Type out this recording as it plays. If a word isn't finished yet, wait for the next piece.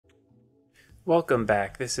Welcome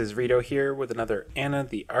back, this is Rito here with another Anna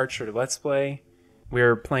the Archer Let's Play.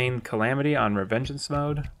 We're playing Calamity on Revengeance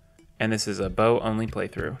mode, and this is a bow-only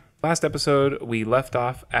playthrough. Last episode, we left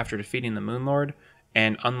off after defeating the Moonlord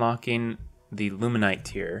and unlocking the Luminite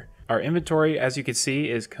tier. Our inventory, as you can see,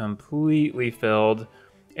 is completely filled,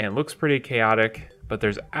 and it looks pretty chaotic, but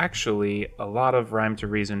there's actually a lot of rhyme to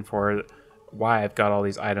reason for why I've got all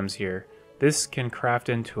these items here. This can craft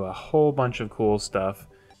into a whole bunch of cool stuff.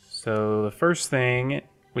 So the first thing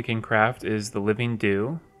we can craft is the Living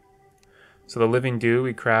Dew. So the Living Dew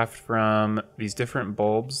we craft from these different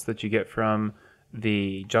bulbs that you get from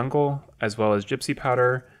the jungle, as well as Gypsy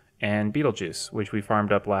Powder and Beetlejuice, which we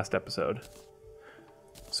farmed up last episode.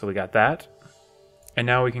 So we got that. And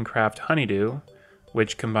now we can craft Honeydew,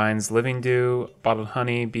 which combines Living Dew, bottled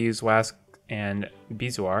honey, beeswax, and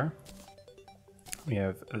bezoar. We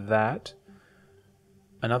have that.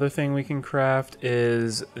 Another thing we can craft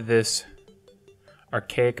is this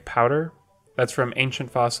archaic powder. That's from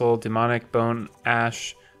ancient fossil, demonic bone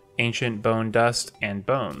ash, ancient bone dust, and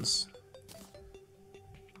bones.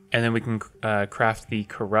 And then we can craft the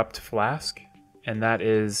corrupt flask, and that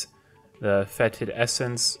is the fetid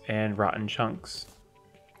essence and rotten chunks.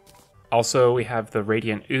 Also, we have the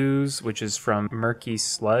radiant ooze, which is from murky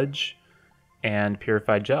sludge and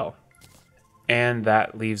purified gel. And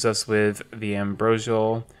that leaves us with the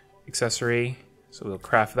ambrosial accessory, so we'll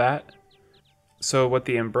craft that. So what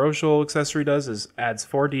the ambrosial accessory does is adds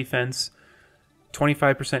 4 defense,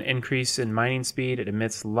 25% increase in mining speed, it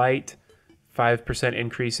emits light, 5%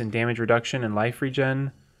 increase in damage reduction and life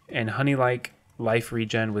regen, and honey-like life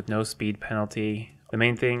regen with no speed penalty. The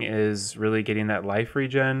main thing is really getting that life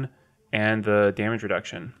regen and the damage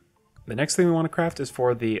reduction. The next thing we want to craft is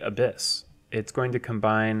for the Abyss. It's going to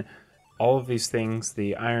combine all of these things,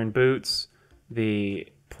 the iron boots, the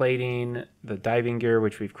plating, the diving gear,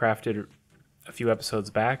 which we've crafted a few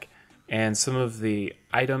episodes back, and some of the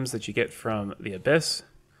items that you get from the Abyss.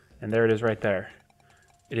 And there it is right there.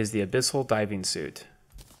 It is the Abyssal Diving Suit.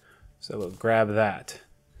 So we'll grab that.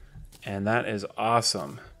 And that is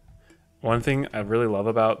awesome. One thing I really love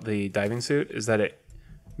about the diving suit is that it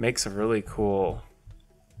makes a really cool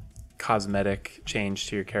cosmetic change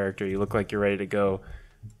to your character. You look like you're ready to go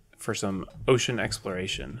for some ocean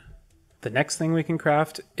exploration. The next thing we can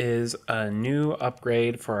craft is a new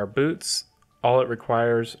upgrade for our boots. All it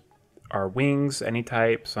requires are wings, any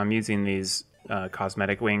type, so I'm using these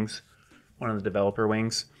cosmetic wings, one of the developer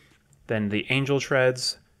wings. Then the angel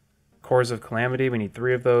shreds, cores of calamity, we need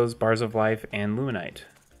 3 of those, bars of life, and luminite.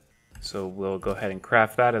 So we'll go ahead and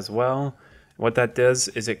craft that as well. What that does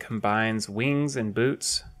is it combines wings and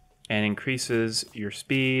boots and increases your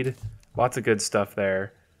speed. Lots of good stuff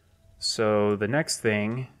there. So the next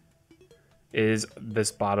thing is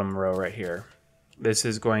this bottom row right here. This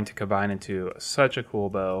is going to combine into such a cool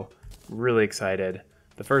bow. Really excited.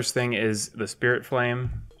 The first thing is the Spirit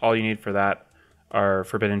Flame. All you need for that are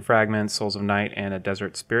Forbidden Fragments, Souls of Night, and a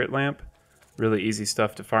Desert Spirit Lamp. Really easy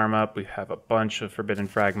stuff to farm up. We have a bunch of Forbidden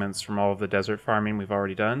Fragments from all of the desert farming we've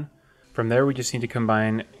already done. From there we just need to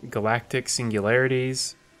combine Galactic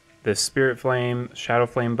Singularities, the Spirit Flame, Shadow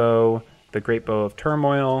Flame Bow, the Great Bow of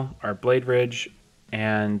Turmoil, our Blade Ridge,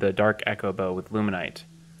 and the Dark Echo Bow with Luminite.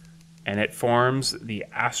 And it forms the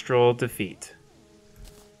Astral Defeat.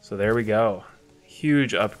 So there we go.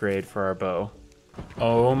 Huge upgrade for our bow.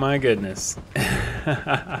 Oh my goodness.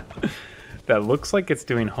 That looks like it's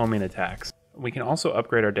doing homing attacks. We can also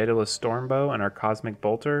upgrade our Daedalus Storm Bow and our Cosmic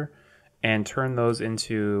Bolter and turn those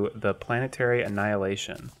into the Planetary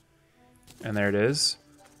Annihilation. And there it is.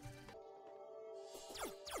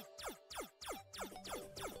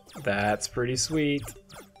 That's pretty sweet.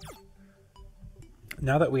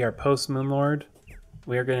 Now that we are post-Moonlord,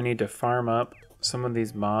 we are going to need to farm up some of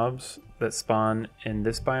these mobs that spawn in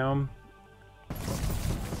this biome.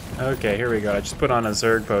 Okay, here we go. I just put on a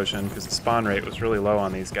Zerg potion because the spawn rate was really low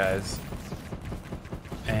on these guys.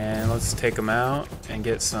 And let's take them out and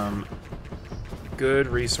get some good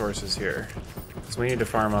resources here, because we need to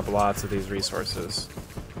farm up lots of these resources.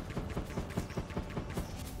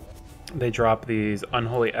 They drop these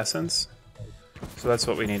Unholy Essence, so that's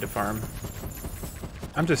what we need to farm.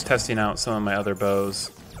 I'm just testing out some of my other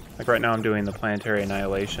bows. Like right now I'm doing the Planetary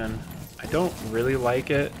Annihilation. I don't really like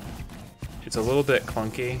it. It's a little bit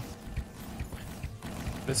clunky.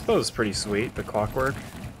 This bow is pretty sweet, the Clockwork.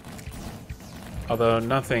 Although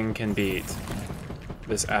nothing can beat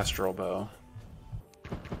this Astral Bow.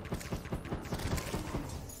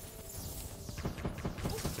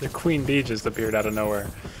 The Queen Bee just appeared out of nowhere.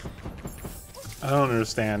 I don't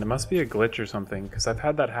understand. It must be a glitch or something, because I've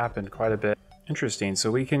had that happen quite a bit. Interesting.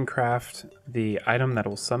 So we can craft the item that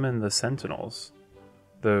will summon the Sentinels,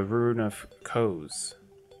 the Rune of Kos.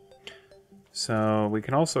 So we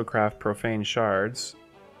can also craft Profaned Shards,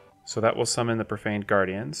 so that will summon the Profaned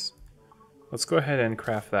Guardians. Let's go ahead and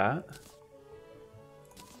craft that.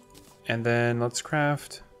 And then let's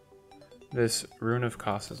craft this Rune of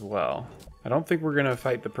Kos as well. I don't think we're going to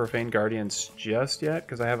fight the Profaned Guardians just yet,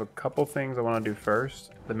 because I have a couple things I want to do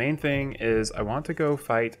first. The main thing is I want to go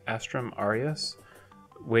fight Astrum Aureus,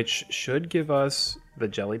 which should give us the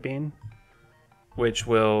Jelly Bean, which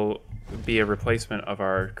will be a replacement of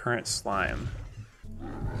our current slime.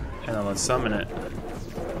 And then let's summon it.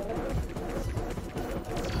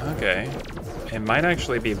 Okay. It might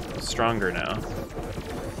actually be stronger now.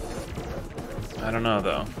 I don't know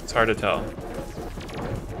though. It's hard to tell.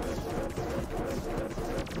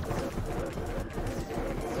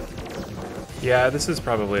 Yeah, this is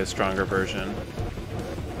probably a stronger version.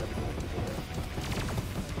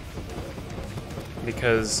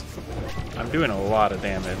 Because I'm doing a lot of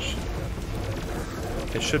damage.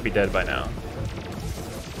 It should be dead by now.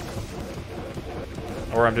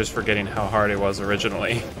 Or I'm just forgetting how hard it was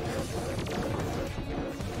originally.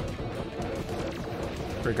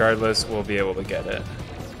 Regardless, we'll be able to get it.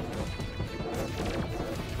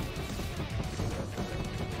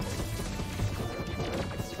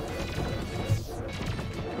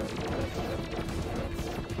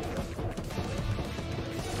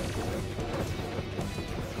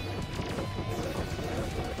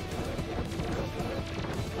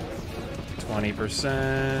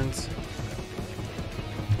 %.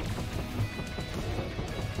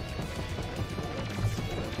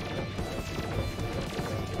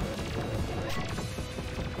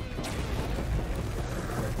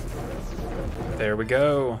 There we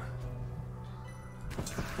go.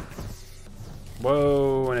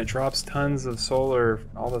 Whoa, and it drops tons of solar,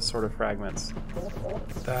 all this sort of fragments.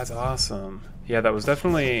 That's awesome. Yeah, that was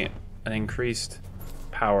definitely an increased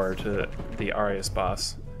power to the Aureus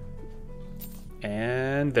boss.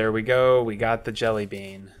 And there we go, we got the Jelly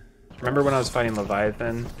Bean. Remember when I was fighting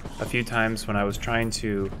Leviathan a few times when I was trying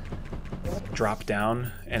to drop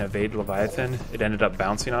down and evade Leviathan, it ended up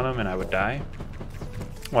bouncing on him and I would die?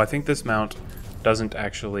 Well, I think this mount doesn't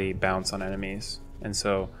actually bounce on enemies, and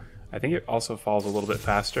so I think it also falls a little bit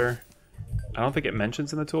faster. I don't think it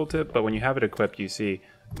mentions in the tooltip, but when you have it equipped, you see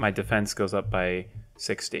my defense goes up by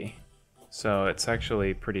 60. So it's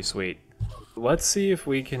actually pretty sweet. Let's see if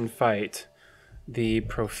we can fight the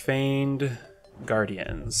Profaned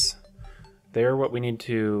Guardians. They're what we need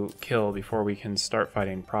to kill before we can start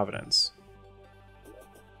fighting Providence.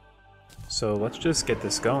 So let's just get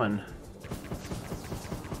this going.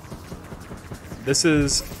 This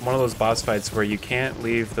is one of those boss fights where you can't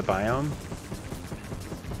leave the biome,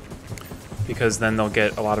 because then they'll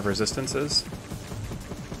get a lot of resistances.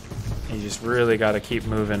 And you just really got to keep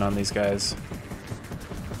moving on these guys.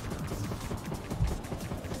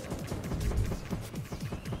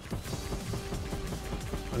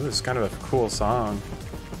 Ooh, it's kind of a cool song.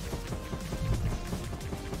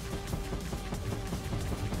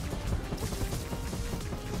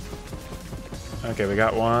 Okay, we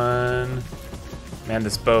got one. Man,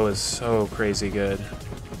 this bow is so crazy good.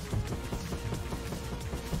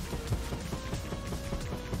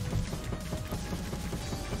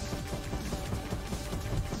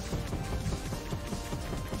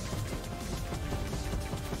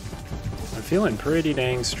 I'm feeling pretty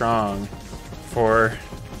dang strong for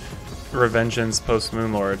Revengeance post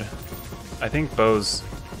Moonlord. I think bows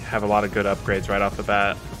have a lot of good upgrades right off the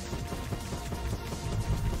bat.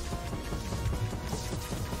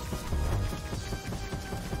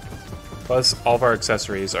 Plus, all of our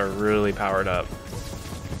accessories are really powered up.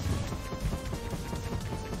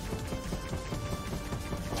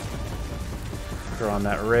 Throw on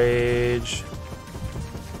that rage.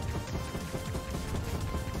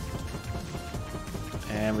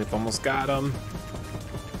 And we've almost got him.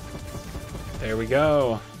 There we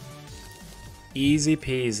go. Easy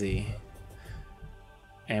peasy.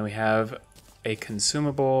 And we have a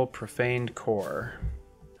consumable Profaned Core.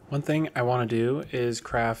 One thing I want to do is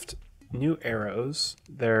craft new arrows.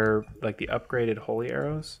 They're like the upgraded holy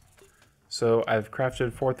arrows. So I've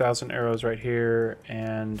crafted 4,000 arrows right here,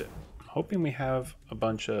 and I'm hoping we have a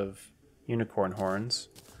bunch of unicorn horns,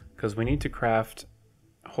 because we need to craft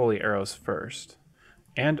holy arrows first.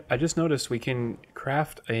 And I just noticed we can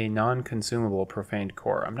craft a non-consumable Profaned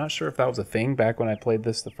Core. I'm not sure if that was a thing back when I played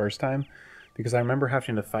this the first time, because I remember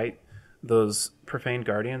having to fight those Profaned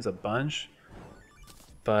Guardians a bunch,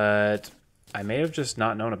 but I may have just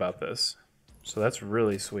not known about this. So that's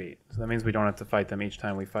really sweet. So that means we don't have to fight them each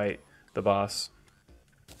time we fight the boss.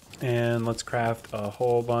 And let's craft a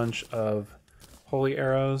whole bunch of holy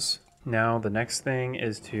arrows. Now the next thing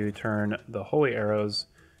is to turn the holy arrows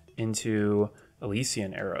into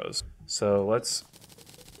Elysian arrows. So let's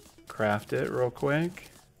craft it real quick.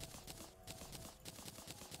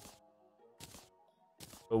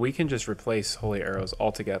 But we can just replace holy arrows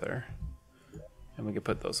altogether. And we can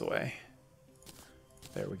put those away.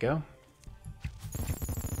 There we go.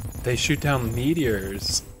 They shoot down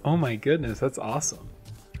meteors. Oh my goodness, that's awesome.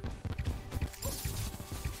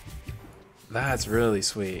 That's really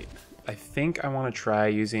sweet. I think I want to try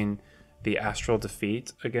using the astral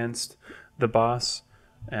defeat against the boss.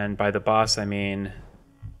 And by the boss, I mean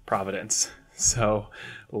Providence. So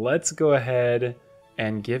let's go ahead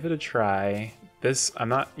and give it a try. This, I'm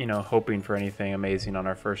not, hoping for anything amazing on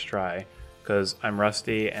our first try because I'm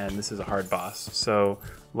rusty and this is a hard boss. So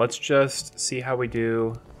let's just see how we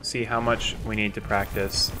do, see how much we need to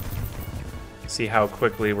practice, see how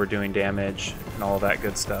quickly we're doing damage and all of that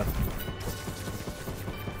good stuff.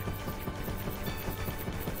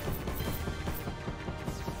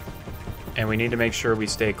 And we need to make sure we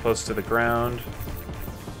stay close to the ground.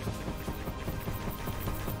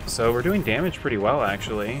 So we're doing damage pretty well,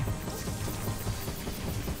 actually.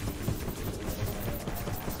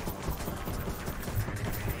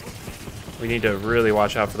 We need to really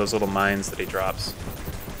watch out for those little mines that he drops.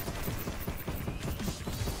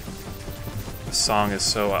 The song is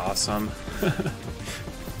so awesome.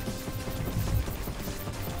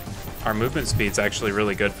 Our movement speed's actually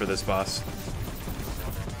really good for this boss.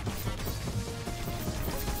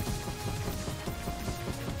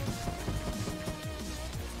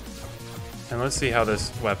 And let's see how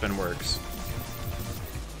this weapon works.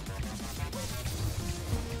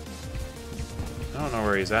 I don't know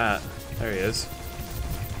where he's at. There he is.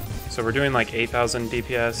 So we're doing like 8,000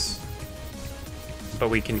 DPS, but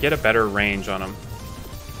we can get a better range on him.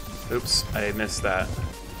 Oops, I missed that.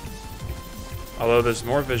 Although there's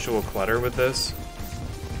more visual clutter with this,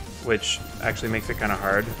 which actually makes it kind of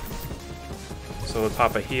hard. So we'll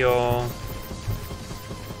pop a heal.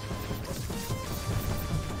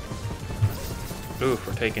 Oof,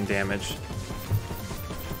 we're taking damage.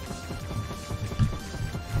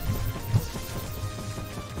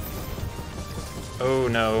 Oh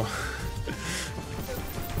no.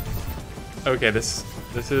 Okay, this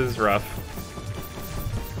is rough.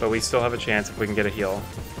 But we still have a chance if we can get a heal.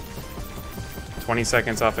 20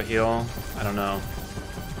 seconds off a heal? I don't know.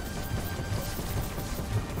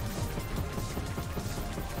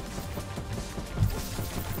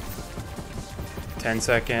 Ten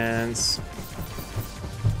seconds.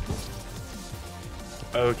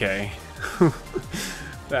 Okay.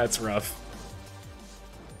 That's rough.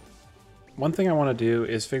 One thing I want to do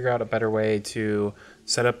is figure out a better way to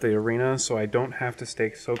set up the arena so I don't have to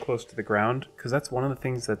stay so close to the ground, because that's one of the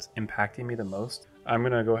things that's impacting me the most. I'm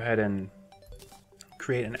going to go ahead and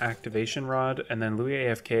create an activation rod, and then Louis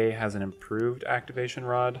AFK has an improved activation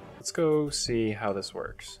rod. Let's go see how this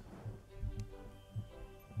works.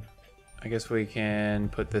 I guess we can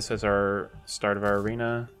put this as our start of our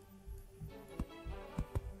arena.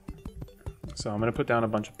 So I'm going to put down a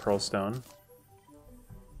bunch of pearl stone.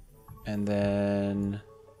 And then...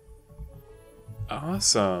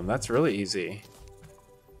 Awesome, that's really easy.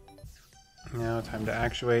 Now time to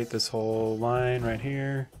actuate this whole line right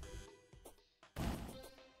here.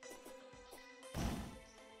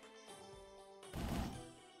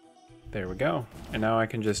 There we go. And now I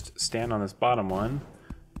can just stand on this bottom one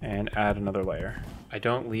and add another layer. I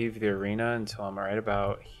don't leave the arena until I'm right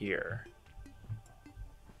about here.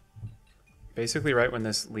 Basically right when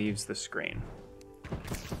this leaves the screen.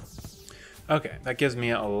 Okay, that gives me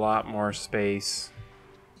a lot more space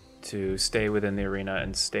to stay within the arena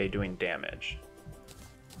and stay doing damage.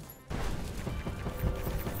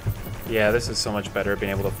 Yeah, this is so much better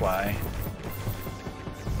being able to fly.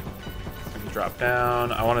 I can drop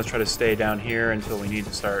down. I want to try to stay down here until we need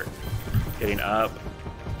to start getting up.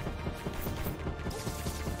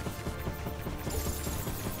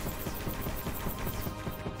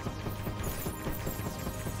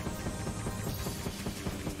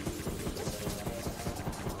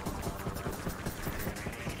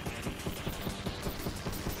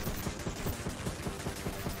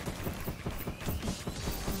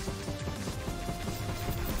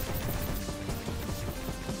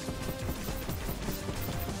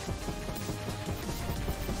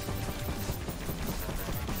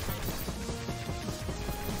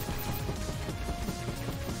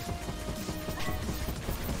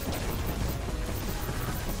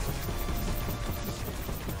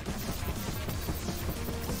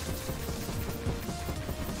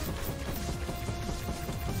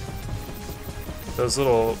 Those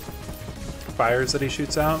little fires that he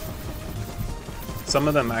shoots out, some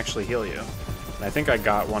of them actually heal you. And I think I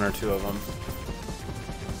got 1 or 2 of them.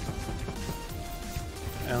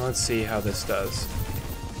 And let's see how this does.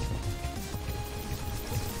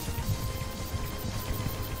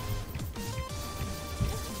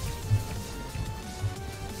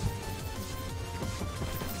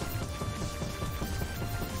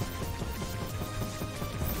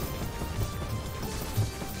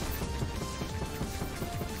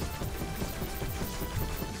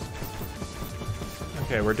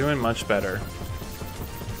 Okay, we're doing much better.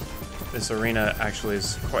 This arena actually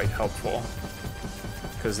is quite helpful,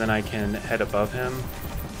 because then I can head above him.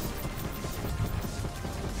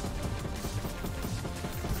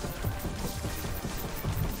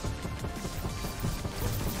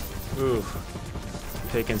 Ooh,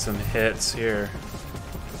 taking some hits here.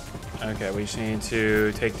 Okay, we just need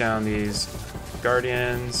to take down these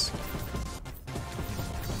Guardians,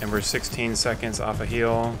 and we're 16 seconds off a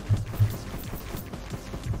heal.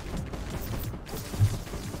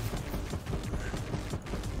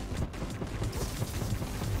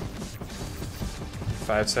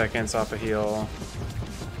 Five seconds off a heal.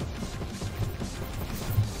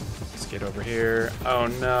 Let's get over here. Oh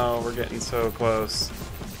no, we're getting so close.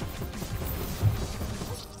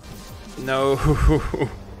 No.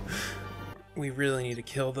 We really need to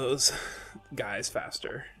kill those guys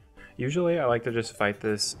faster. Usually I like to just fight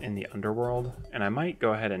this in the Underworld, and I might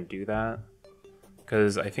go ahead and do that,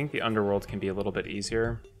 because I think the Underworld can be a little bit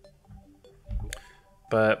easier.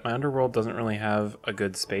 But my Underworld doesn't really have a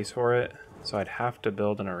good space for it, so I'd have to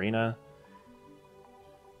build an arena.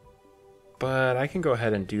 But I can go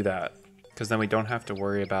ahead and do that, because then we don't have to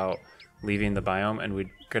worry about leaving the biome, and we're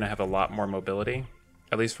going to have a lot more mobility,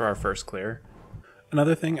 at least for our first clear.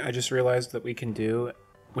 Another thing I just realized that we can do,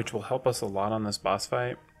 which will help us a lot on this boss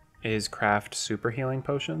fight, is craft super healing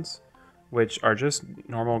potions, which are just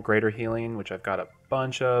normal greater healing, which I've got a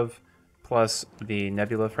bunch of, plus the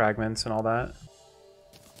nebula fragments and all that.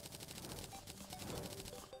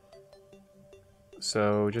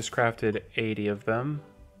 So just crafted 80 of them.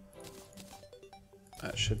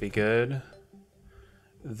 That should be good.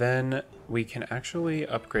 Then we can actually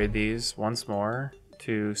upgrade these once more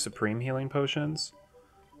to supreme healing potions.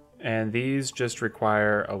 And these just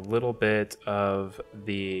require a little bit of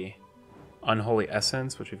the unholy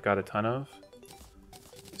essence, which we've got a ton of.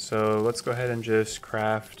 So let's go ahead and just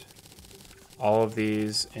craft all of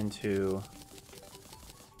these into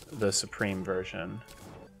the supreme version.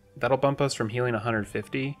 That'll bump us from healing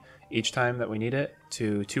 150 each time that we need it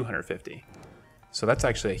to 250. So that's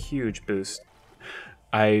actually a huge boost.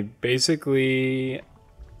 I basically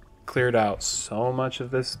cleared out so much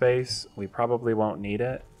of this space, we probably won't need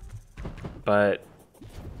it, but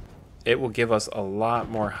it will give us a lot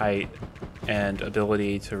more height and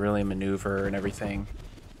ability to really maneuver and everything.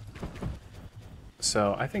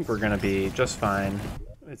 So I think we're gonna be just fine.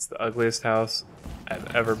 It's the ugliest house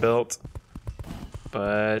I've ever built,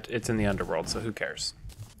 but it's in the Underworld, so who cares?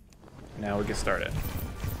 Now we get started.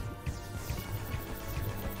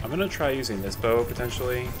 I'm gonna try using this bow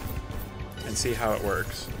potentially and see how it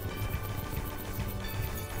works.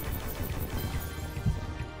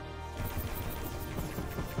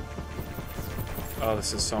 Oh,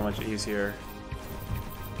 this is so much easier.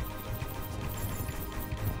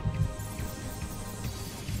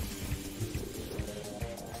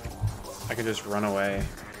 I can just run away.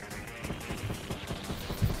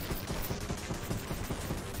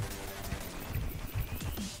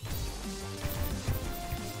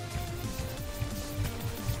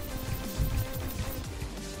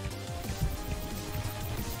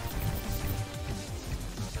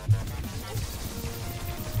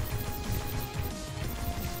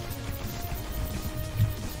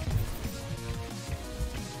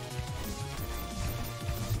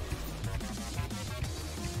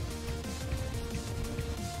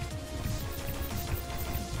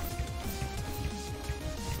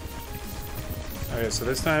 Okay, so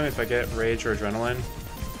this time if I get Rage or Adrenaline,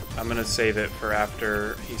 I'm gonna save it for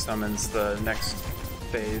after he summons the next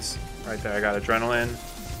phase. Right there, I got Adrenaline,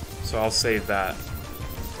 so I'll save that.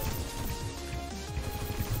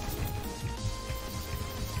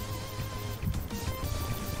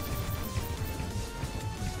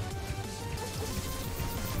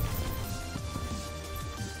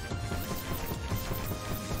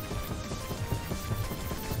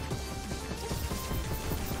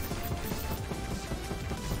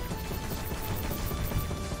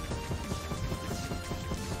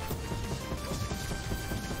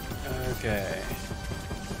 Okay.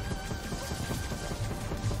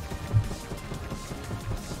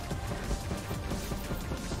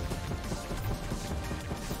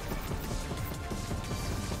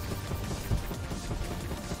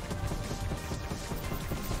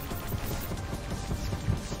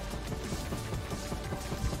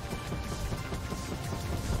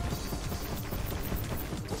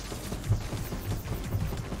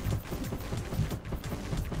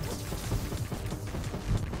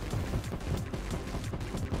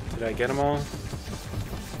 Did I get them all?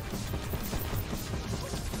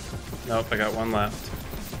 Nope, I got one left.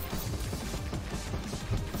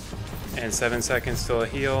 And 7 seconds till a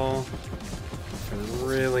heal.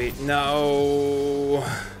 Really? No!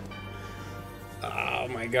 Oh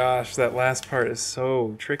my gosh, that last part is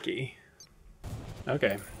so tricky.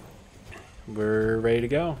 Okay. We're ready to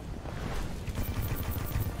go.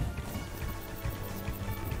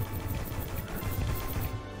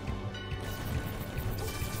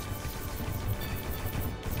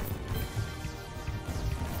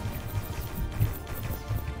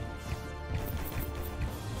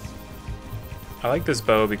 I like this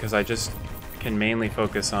bow because I just can mainly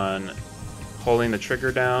focus on holding the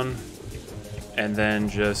trigger down and then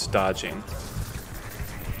just dodging.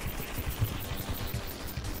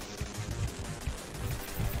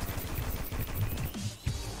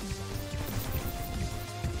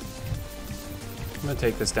 I'm gonna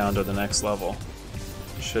take this down to the next level.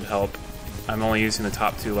 Should help. I'm only using the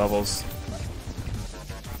top 2 levels.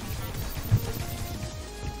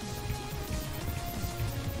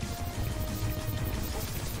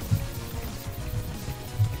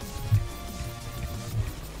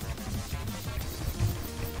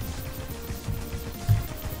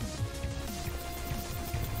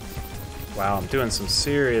 Wow, I'm doing some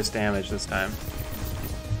serious damage this time.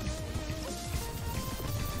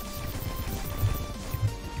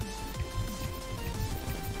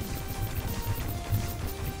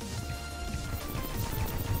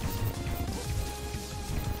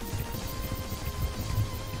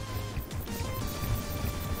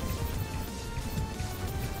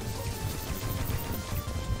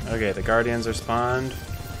 Okay, the Guardians are spawned.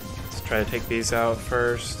 Let's try to take these out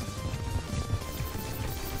first.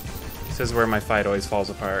 This is where my fight always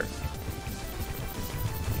falls apart.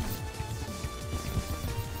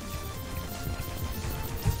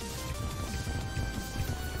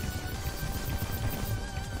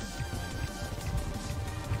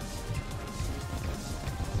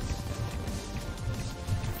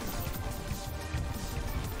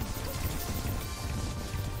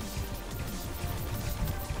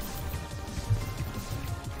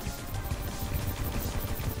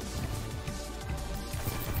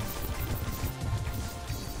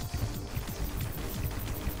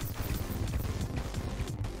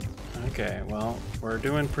 Okay, well, we're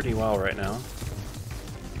doing pretty well right now.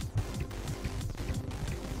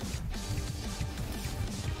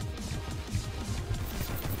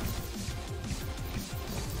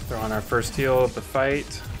 Throw on our first heal of the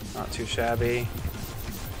fight. Not too shabby.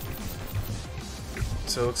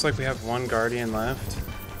 So it looks like we have one Guardian left.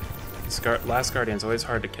 This last Guardian's always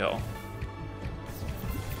hard to kill.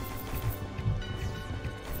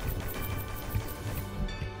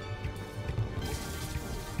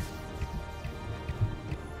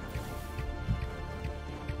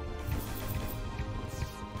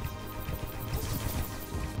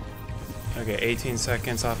 Okay, 18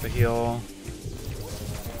 seconds off the heal.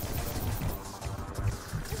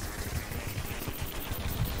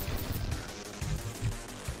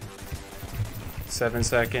 Seven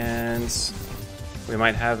seconds. We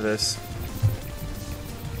might have this.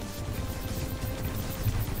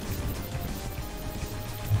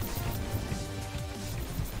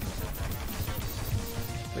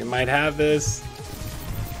 We might have this.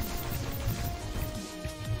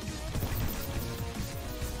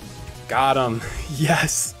 Got him.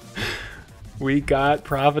 Yes. We got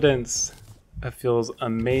Providence. That feels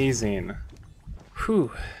amazing.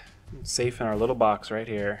 Whew. Safe in our little box right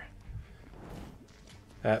here.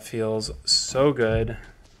 That feels so good.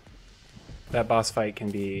 That boss fight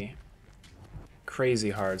can be crazy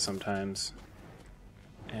hard sometimes.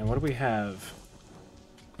 And what do we have?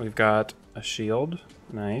 We've got a shield.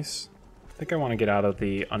 Nice. I think I want to get out of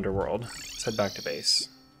the Underworld. Let's head back to base.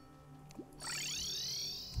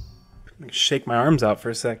 Shake my arms out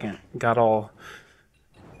for a second. Got all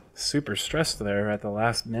super stressed there at the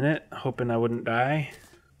last minute, hoping I wouldn't die.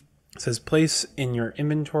 It says place in your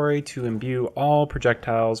inventory to imbue all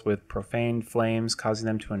projectiles with profaned flames, causing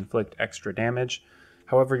them to inflict extra damage.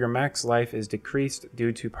 However, your max life is decreased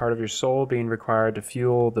due to part of your soul being required to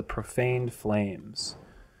fuel the profaned flames.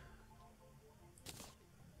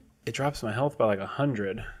 It drops my health by like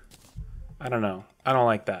 100. I don't know. I don't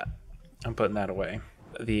like that. I'm putting that away.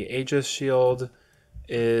 The Aegis shield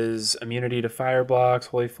is immunity to fire blocks,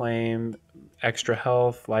 holy flame, extra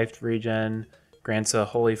health, life regen, grants a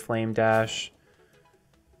holy flame dash,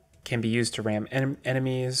 can be used to ram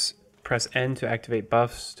enemies. Press N to activate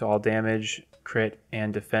buffs to all damage, crit,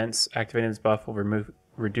 and defense. Activating this buff will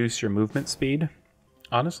reduce your movement speed.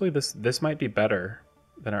 Honestly, this might be better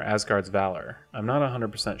than our Asgard's Valor. I'm not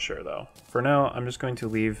 100% sure though. For now, I'm just going to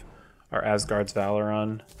leave our Asgard's Valor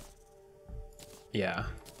on. Yeah.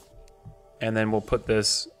 And then we'll put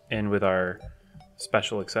this in with our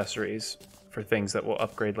special accessories for things that we'll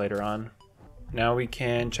upgrade later on. Now we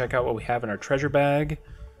can check out what we have in our treasure bag.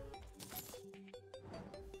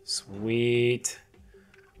 Sweet.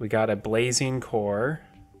 We got a blazing core.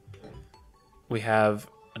 We have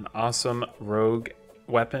an awesome rogue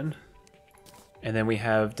weapon. And then we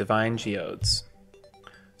have divine geodes.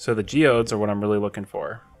 So the geodes are what I'm really looking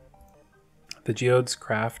for. The geodes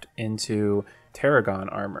craft into Tarragon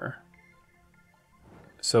armor.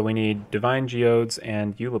 So we need divine geodes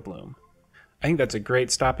and Uelibloom. I think that's a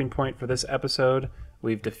great stopping point for this episode.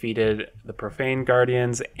 We've defeated the Profaned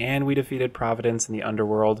Guardians and we defeated Providence in the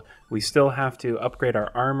Underworld. We still have to upgrade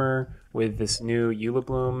our armor with this new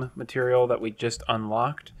Uelibloom material that we just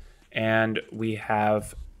unlocked. And we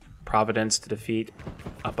have Providence to defeat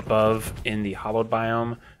up above in the Hallowed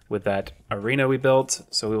biome with that arena we built.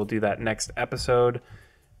 So we will do that next episode.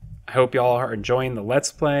 I hope y'all are enjoying the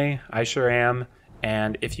Let's Play. I sure am.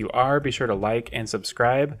 And if you are, be sure to like and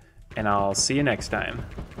subscribe. And I'll see you next time.